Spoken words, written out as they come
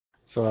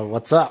So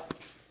what's up?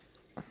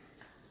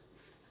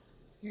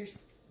 You're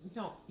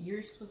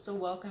supposed to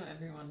welcome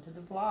everyone to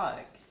the vlog.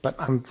 But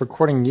I'm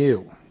recording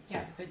you.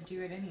 Yeah, but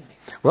do it anyway.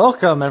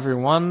 Welcome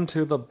everyone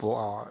to the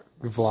vlog.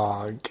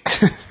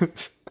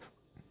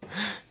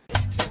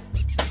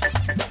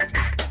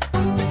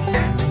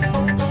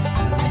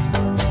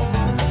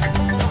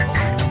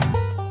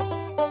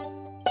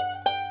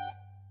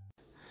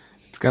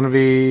 It's gonna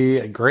be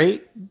a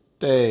great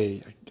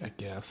day, I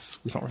guess.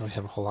 We don't really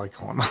have a whole lot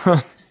going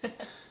on.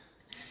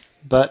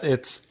 But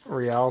it's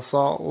Real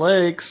Salt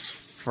Lake's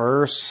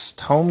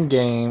first home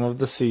game of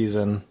the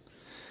season.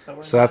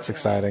 So that's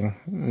exciting.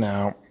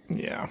 No,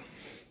 yeah.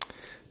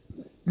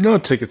 No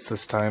tickets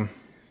this time.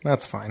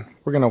 That's fine.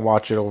 We're going to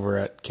watch it over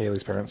at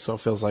Kaylee's parents, so it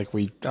feels like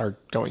we are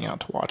going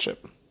out to watch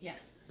it. Yeah.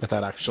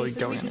 Without actually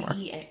going anywhere.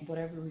 We can eat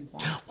whatever we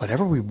want.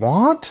 Whatever we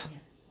want? Yeah.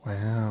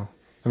 Wow.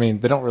 I mean,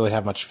 they don't really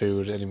have much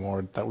food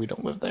anymore that we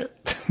don't live there.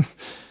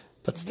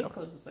 But still.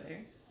 Close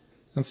there.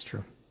 That's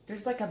true.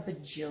 There's like a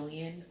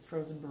bajillion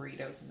frozen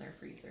burritos in their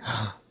freezer.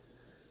 Wow.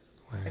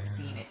 I've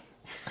seen it.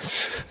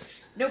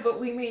 No, but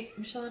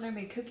Michelle and I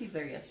made cookies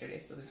there yesterday,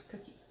 so there's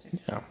cookies too.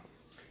 Yeah.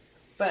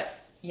 But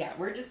yeah,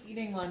 we're just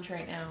eating lunch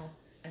right now,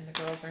 and the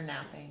girls are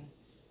napping.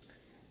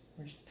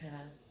 We're just kind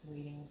of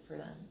waiting for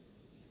them.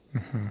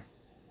 Mm-hmm.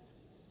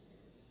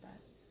 But.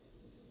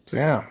 So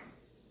yeah.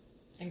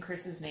 And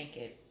Chris is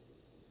naked.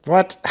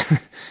 What?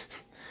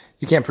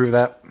 You can't prove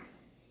that.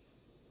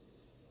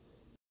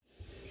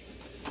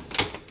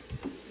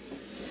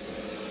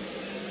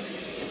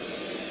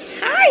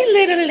 Hi,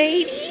 little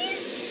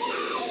ladies.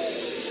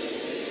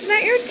 Is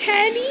that your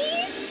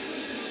Teddy?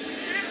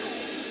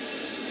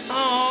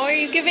 Oh, are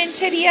you giving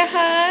Teddy a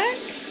hug?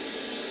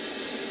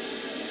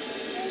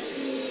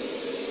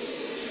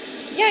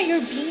 Yeah,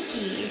 you're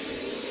Binky.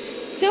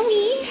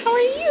 Zoe, how are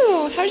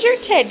you? How's your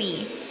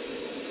Teddy?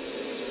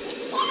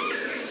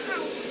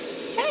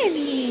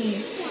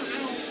 Teddy.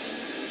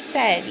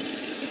 Teddy.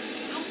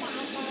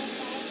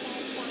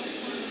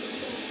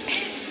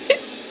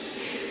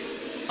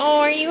 Oh,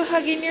 are you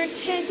hugging your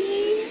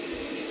Teddy?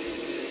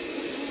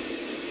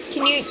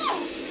 Can you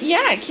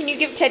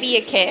give Teddy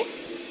a kiss?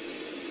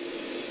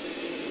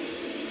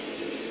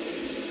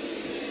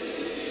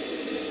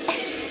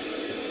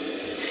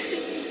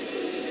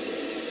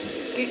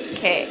 Good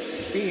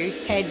kiss for your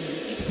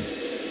Teddy.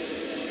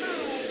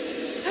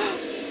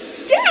 It's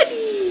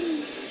Daddy!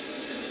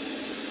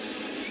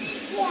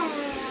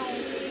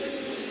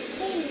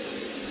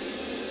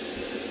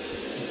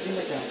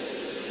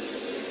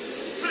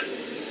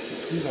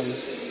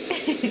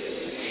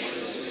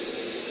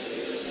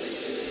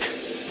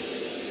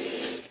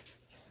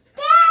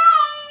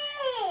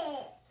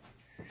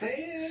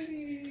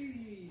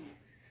 Daddy!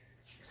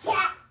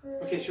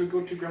 Okay, should we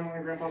go to Grandma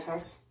and Grandpa's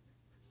house?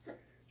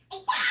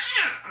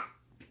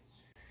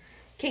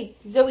 Okay,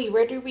 Zoe,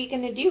 what are we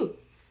gonna do?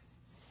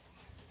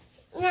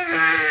 Are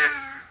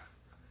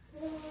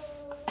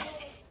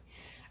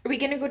we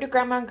gonna go to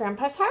Grandma and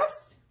Grandpa's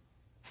house?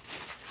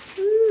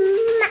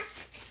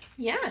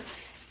 Yeah,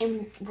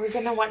 and we're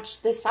gonna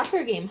watch the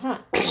soccer game, huh?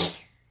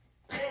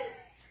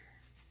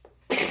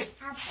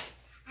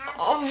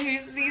 Oh, he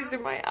sneezed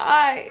in my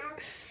eye.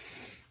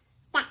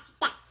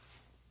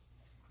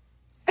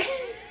 I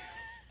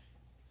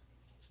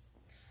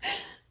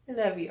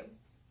love you.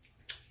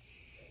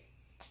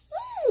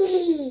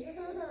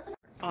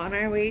 On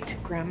our way to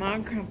Grandma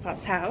and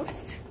Grandpa's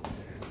house.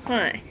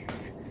 Huh.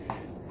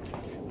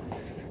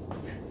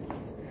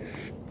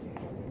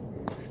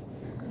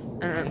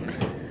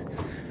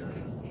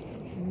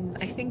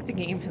 I think the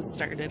game has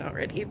started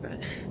already, but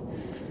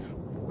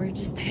we're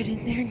just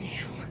heading there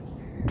now.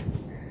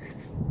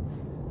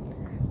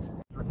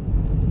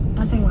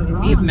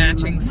 We have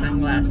matching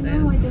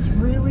sunglasses.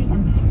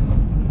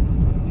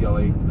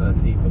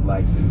 Steve would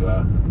like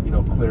to,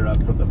 clear up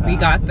from the past. We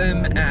got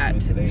them at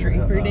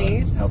Draper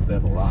Days, help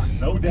them a lot.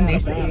 No doubt and they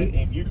about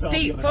say it.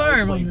 State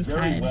Farm on the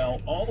side.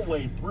 Well, all the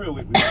way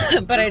through.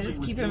 But I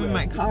just keep them in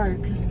my car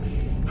because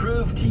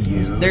prove to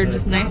you they're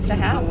just nice to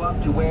have.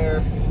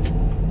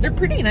 They're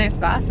pretty nice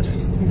glasses.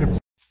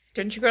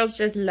 Don't you girls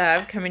just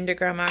love coming to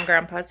Grandma and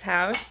Grandpa's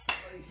house?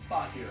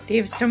 They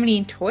have so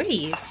many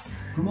toys.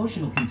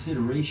 Promotional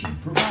consideration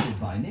provided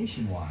by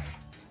Nationwide.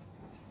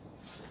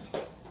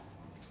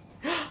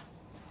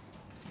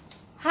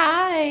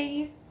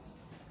 Hi.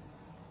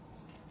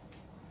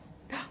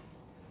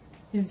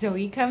 Is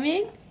Zoe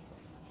coming?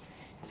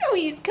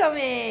 Zoe's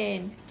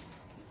coming.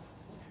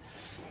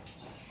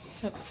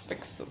 Let's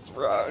fix this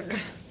rug.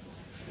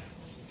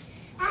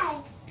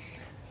 Hi.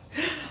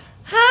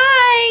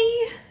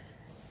 Hi.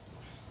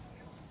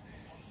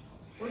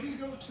 Where do you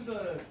go to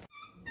the...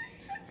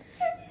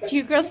 Do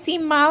you girls see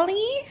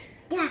Molly?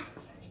 Yeah.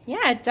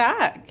 Yeah, a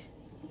dog.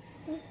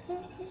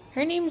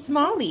 Her name's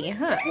Molly,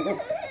 huh?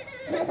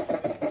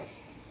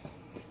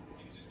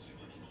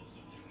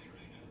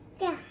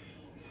 Yeah.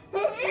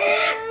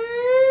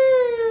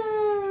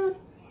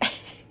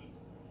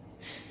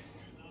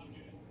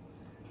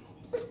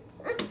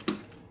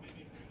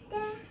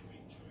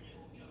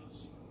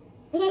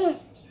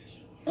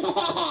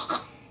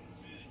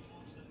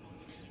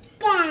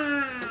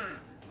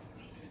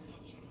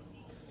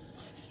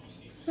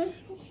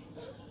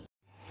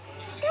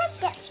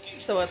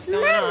 So what's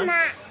going on?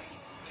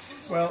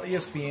 Well,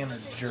 ESPN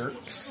is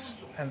jerks,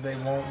 and they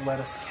won't let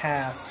us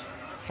cast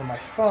from my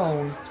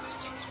phone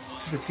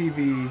to the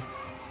TV,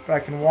 but I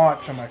can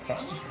watch on my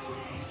phone.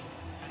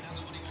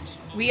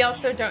 We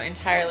also don't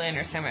entirely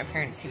understand my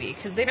parents' TV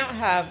because they don't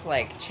have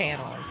like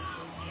channels.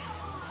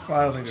 Well,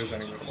 I don't think there's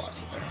any way to watch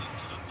it there.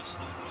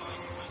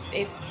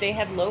 If they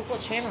had local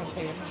channels,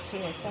 they would have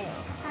KSL.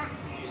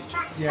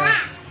 Yeah,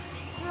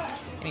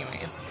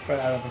 Anyways. but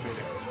I don't think they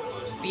do.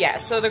 Yeah,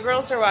 so the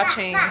girls are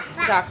watching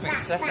Doc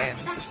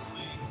McStuffins.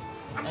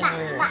 And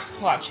we're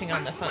watching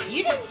on the phone.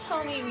 You didn't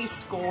tell me we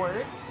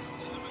scored.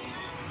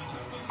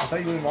 I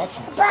thought you were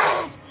watching it.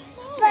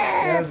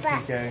 Yeah, that's a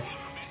PK.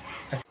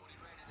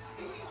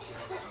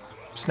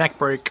 Snack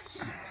break.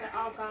 They're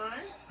all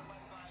gone?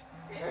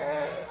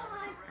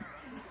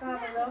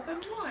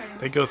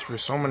 They go through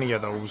so many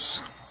of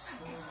those.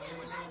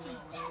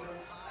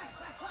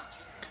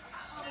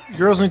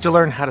 Girls need to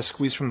learn how to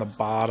squeeze from the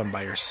bottom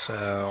by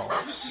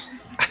yourselves.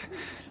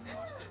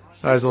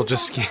 Otherwise they'll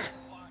just keep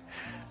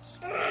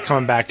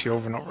coming back to you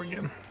over and over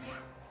again.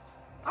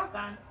 All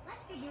gone.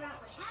 Let's figure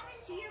out what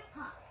happened to your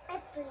pup.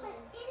 It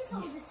is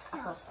all the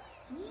stuff.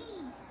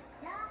 Knees,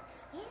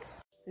 ducks,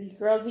 insects. Are you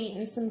girls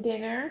eating some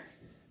dinner?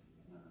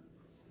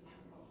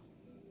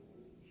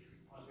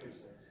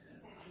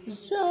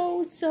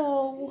 So.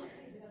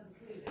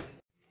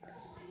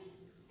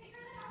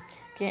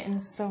 Getting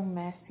so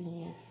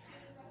messy.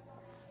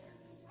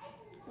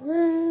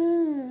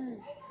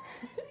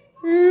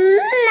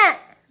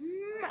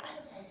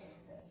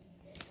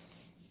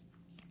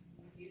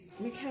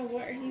 Makell,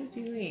 what are you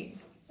doing?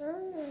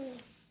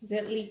 Is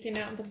it leaking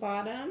out the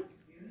bottom?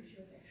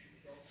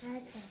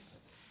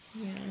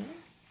 Yeah.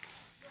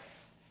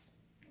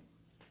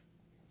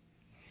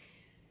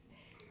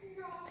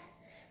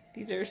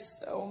 These are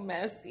so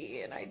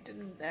messy, and I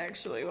didn't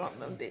actually want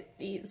them to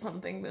eat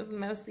something this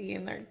messy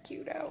in their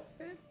cute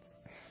outfits.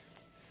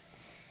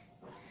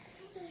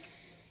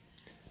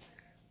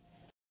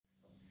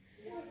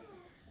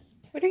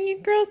 What are you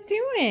girls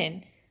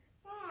doing?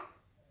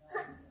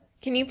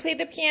 Can you play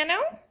the piano?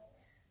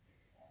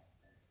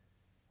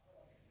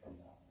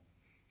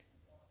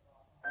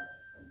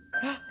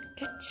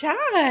 Good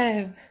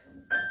job!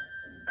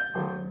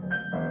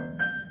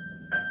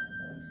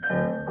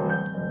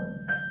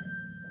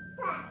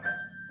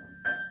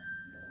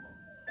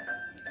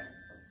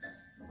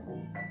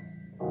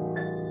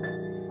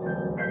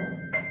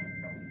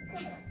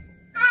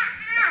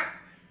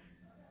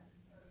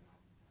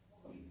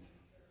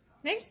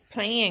 Nice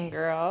playing,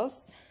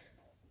 girls.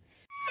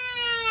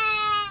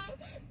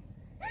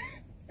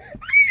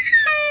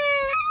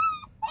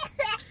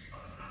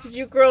 Did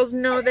you girls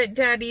know that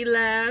Daddy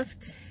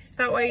left? Is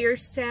that why you're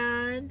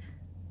sad?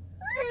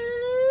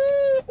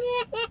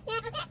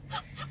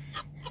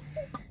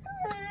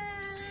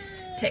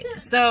 Okay,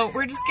 so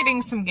we're just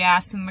getting some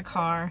gas in the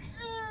car.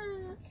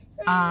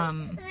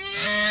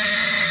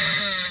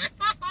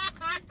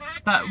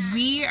 But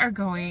we are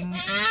going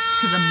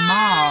to the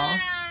mall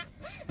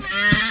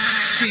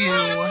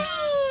to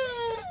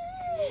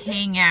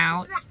hang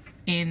out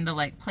in the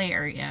like play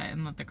area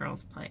and let the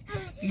girls play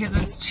because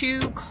it's too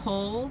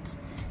cold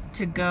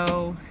to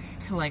go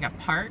to like a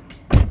park.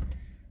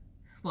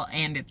 Well,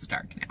 and it's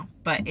dark now,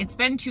 but it's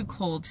been too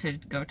cold to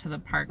go to the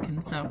park,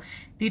 and so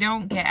they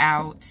don't get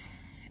out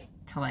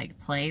to like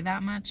play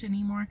that much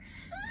anymore.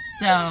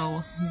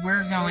 So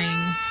we're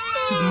going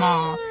to the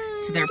mall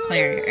to their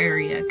play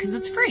area because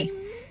it's free.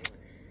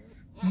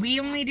 We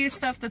only do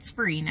stuff that's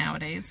free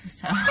nowadays,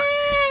 so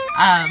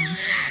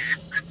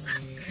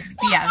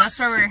yeah, that's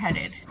where we're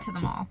headed, to the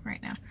mall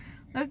right now.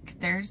 Look,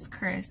 there's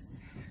Chris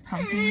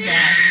pumping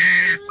gas.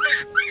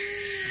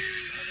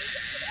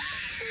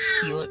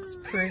 He looks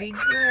pretty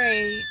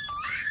great.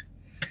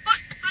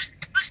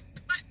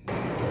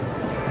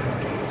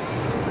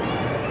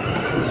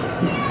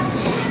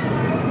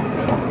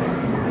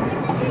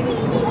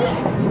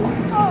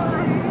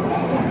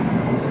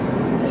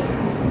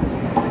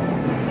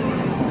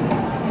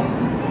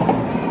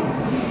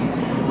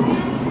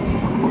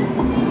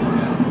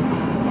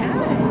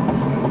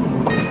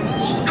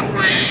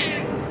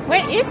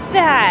 What is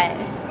that?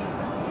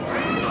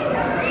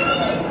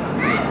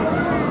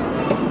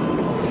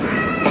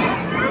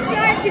 So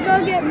I have to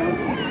go get more.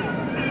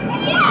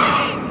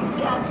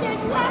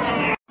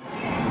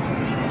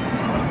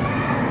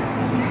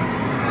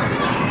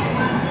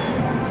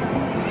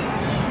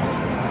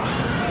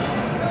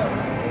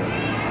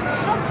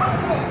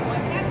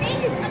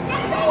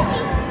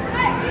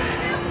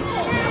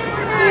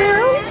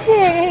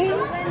 Okay.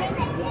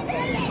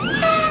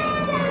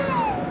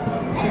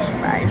 She's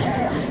fine.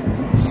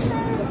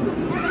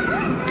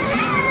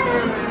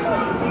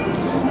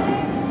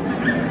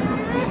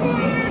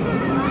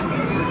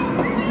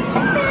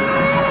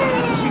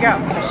 She got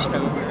pushed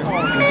over.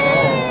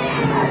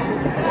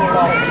 Poor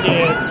little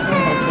kids. Oh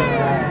my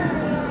God.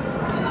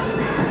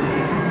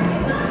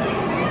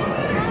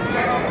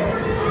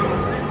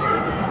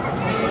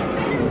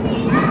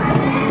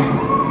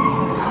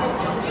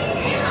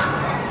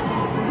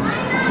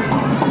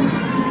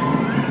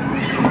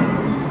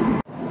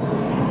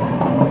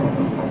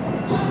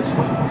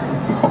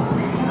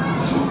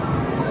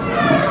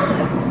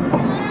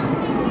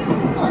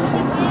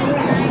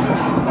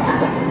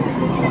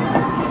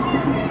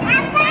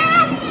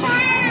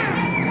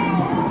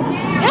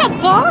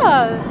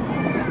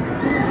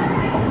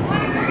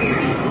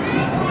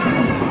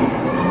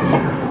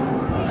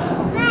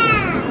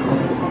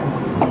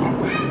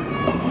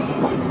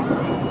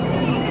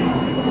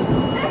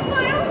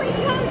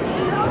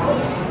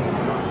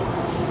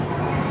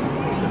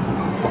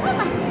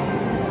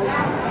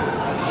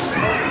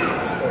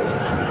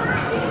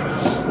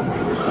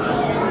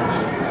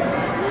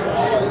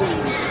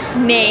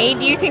 Nay,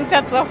 do you think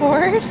that's a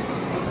horse?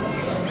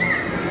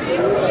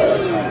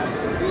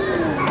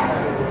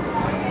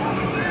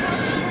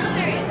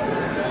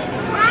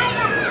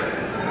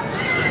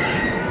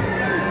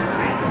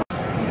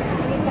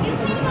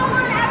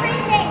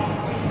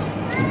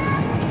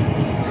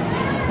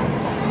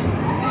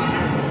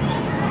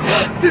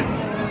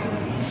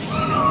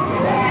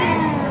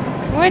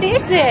 What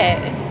is it?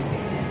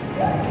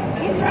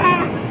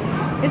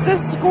 It's a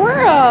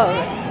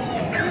squirrel.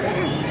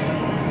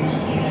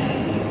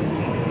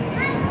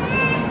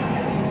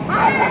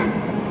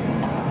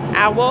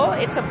 Owl?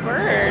 It's a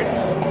bird.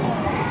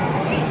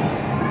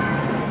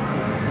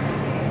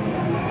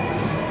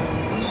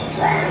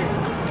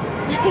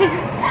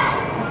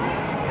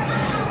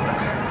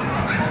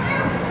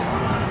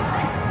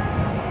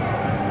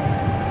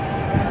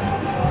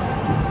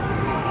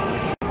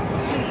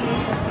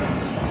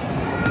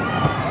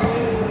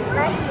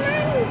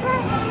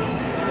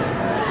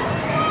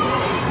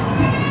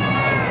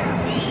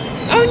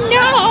 Oh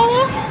no!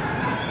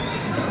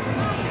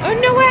 Oh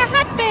no, what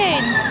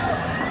happened?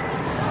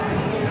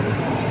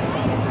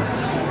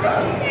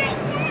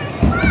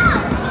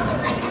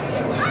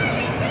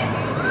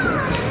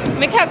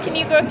 Makell, can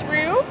you go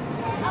through?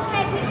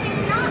 Okay, we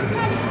cannot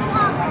touch the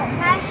lava,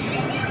 okay?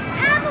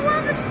 Ah, the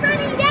lava's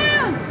spreading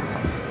down!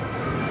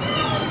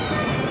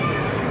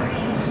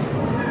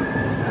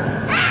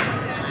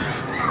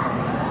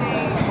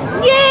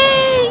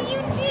 Yay! You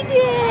did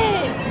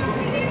it!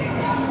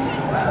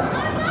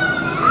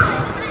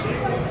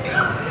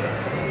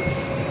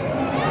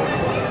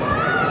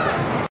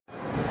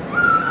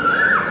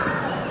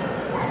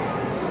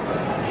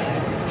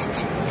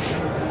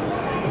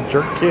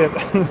 Jerk kid.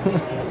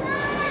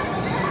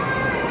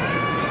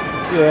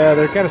 Yeah,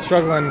 they're kind of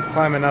struggling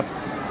climbing up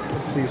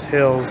these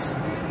hills.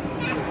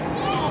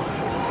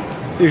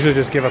 Usually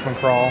just give up and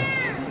crawl.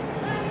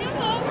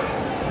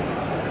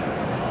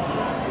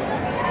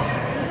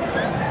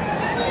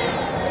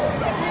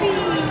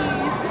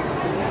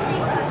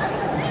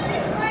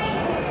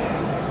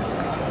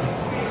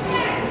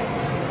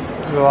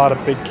 There's a lot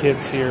of big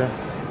kids here.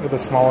 They're the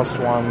smallest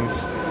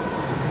ones.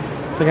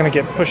 They're gonna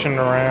get pushing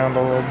around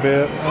a little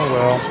bit. Oh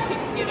well.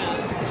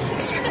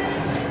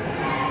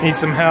 Need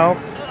some help?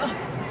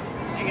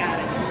 I got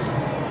it.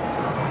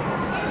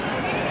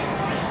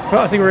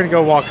 Well, I think we're gonna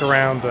go walk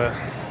around the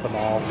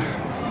mall.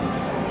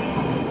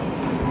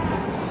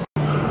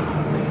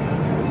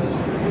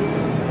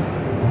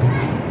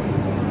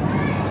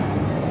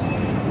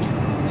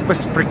 This place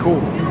is pretty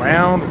cool.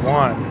 Round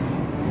one.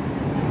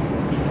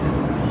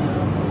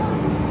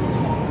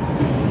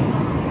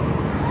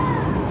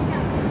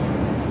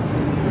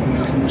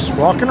 Just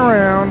walking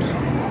around.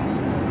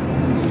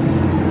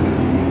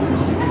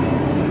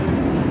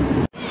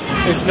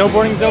 Hey,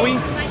 snowboarding, Zoe?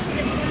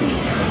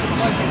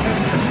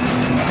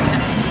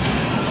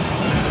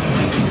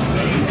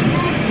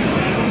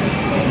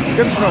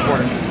 Good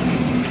snowboarding.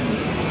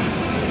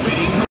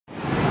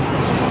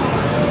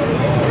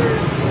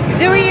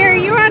 Zoe, are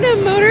you on a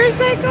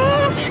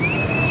motorcycle?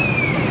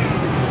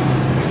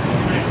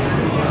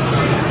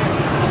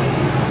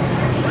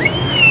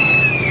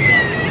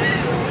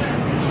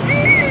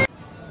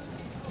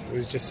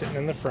 Zoe's just sitting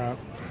in the front.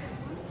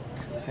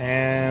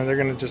 And they're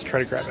gonna just try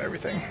to grab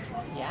everything.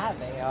 Yeah,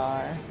 they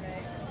are.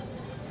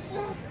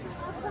 Look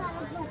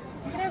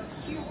at how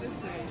cute this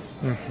is.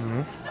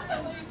 Mm-hmm.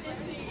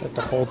 Like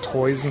to hold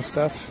toys and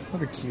stuff.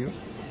 That'd be cute.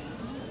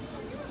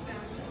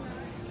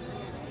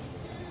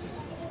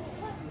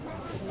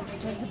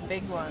 There's a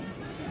big one.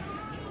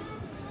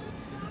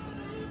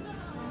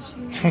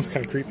 That one's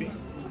kind of creepy.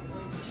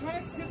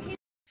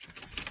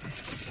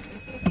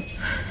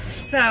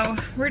 So,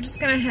 we're just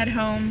gonna head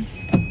home.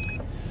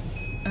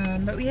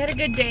 But we had a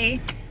good day.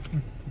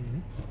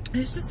 It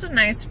was just a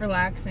nice,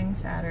 relaxing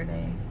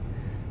Saturday.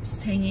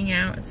 Just hanging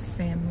out as a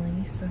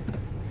family, so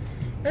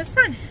it was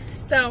fun.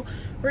 So,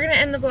 we're gonna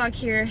end the vlog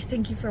here.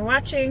 Thank you for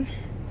watching.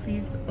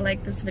 Please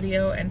like this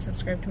video and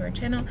subscribe to our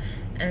channel,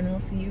 and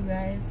we'll see you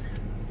guys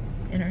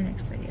in our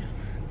next video.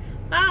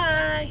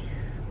 Bye!